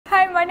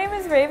name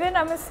is Raven.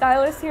 I'm a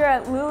stylist here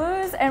at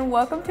Lulus, and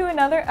welcome to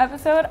another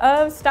episode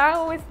of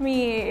Style With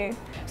Me.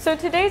 So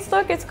today's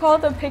look is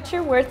called A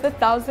Picture Worth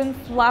 1,000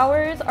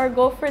 Flowers. Our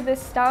goal for this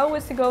style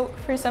was to go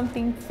for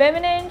something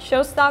feminine,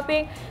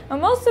 show-stopping,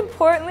 and most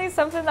importantly,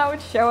 something that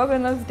would show up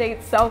in those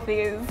date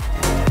selfies.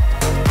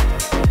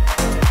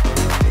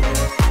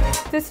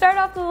 To start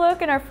off the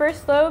look, in our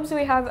first lobes,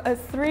 we have a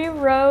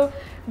 3-row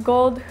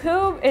gold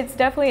hoop. It's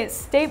definitely a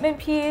statement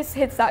piece,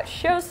 hits that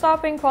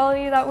show-stopping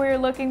quality that we were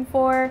looking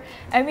for.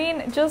 I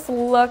mean, just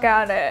look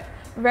at it.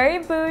 Very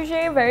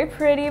bougie, very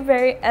pretty,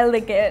 very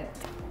elegant.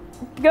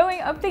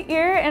 Going up the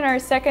ear in our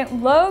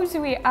second lobes,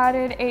 we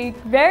added a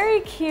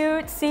very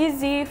cute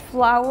CZ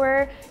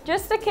flower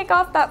just to kick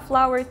off that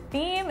flower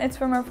theme. It's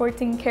from our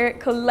 14 karat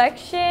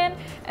collection,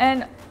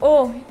 and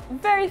oh,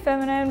 very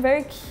feminine,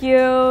 very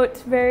cute,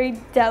 very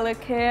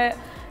delicate.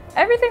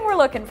 Everything we're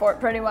looking for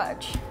pretty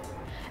much.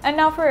 And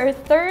now for our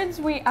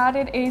thirds, we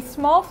added a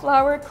small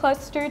flower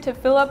cluster to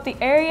fill up the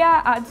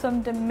area, add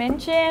some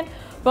dimension.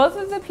 Both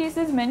of the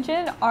pieces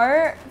mentioned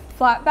are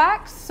flat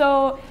backs,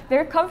 so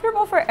they're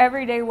comfortable for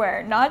everyday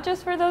wear, not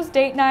just for those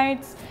date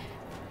nights.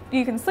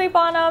 You can sleep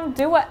on them,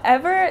 do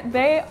whatever,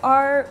 they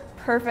are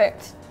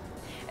perfect.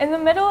 In the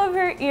middle of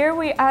her ear,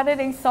 we added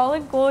a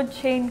solid gold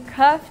chain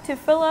cuff to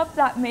fill up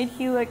that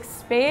mid-helix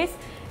space.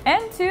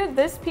 And to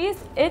this piece,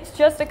 it's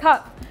just a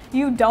cuff.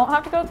 You don't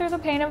have to go through the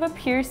pain of a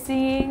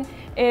piercing.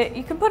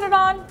 You can put it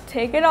on,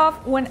 take it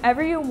off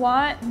whenever you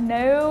want,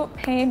 no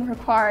pain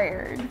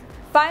required.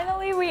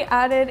 Finally, we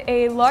added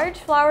a large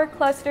flower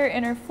cluster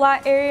in her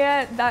flat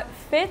area that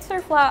fits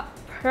her flat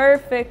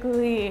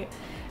perfectly.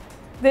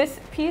 This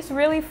piece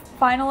really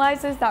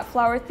finalizes that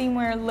flower theme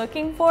we're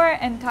looking for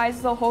and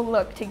ties the whole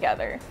look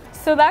together.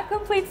 So that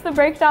completes the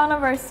breakdown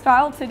of our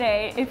style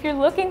today. If you're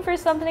looking for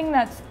something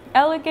that's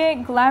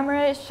elegant,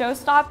 glamorous,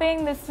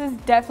 show-stopping, this is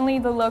definitely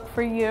the look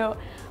for you.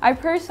 I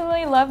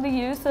personally love the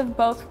use of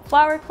both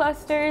flower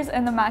clusters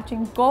and the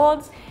matching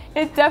golds.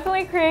 It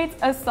definitely creates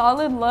a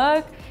solid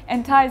look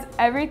and ties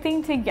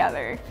everything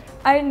together.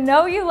 I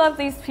know you love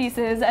these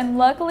pieces, and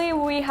luckily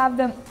we have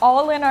them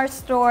all in our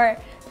store.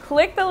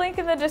 Click the link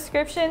in the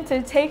description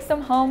to take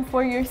some home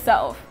for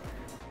yourself.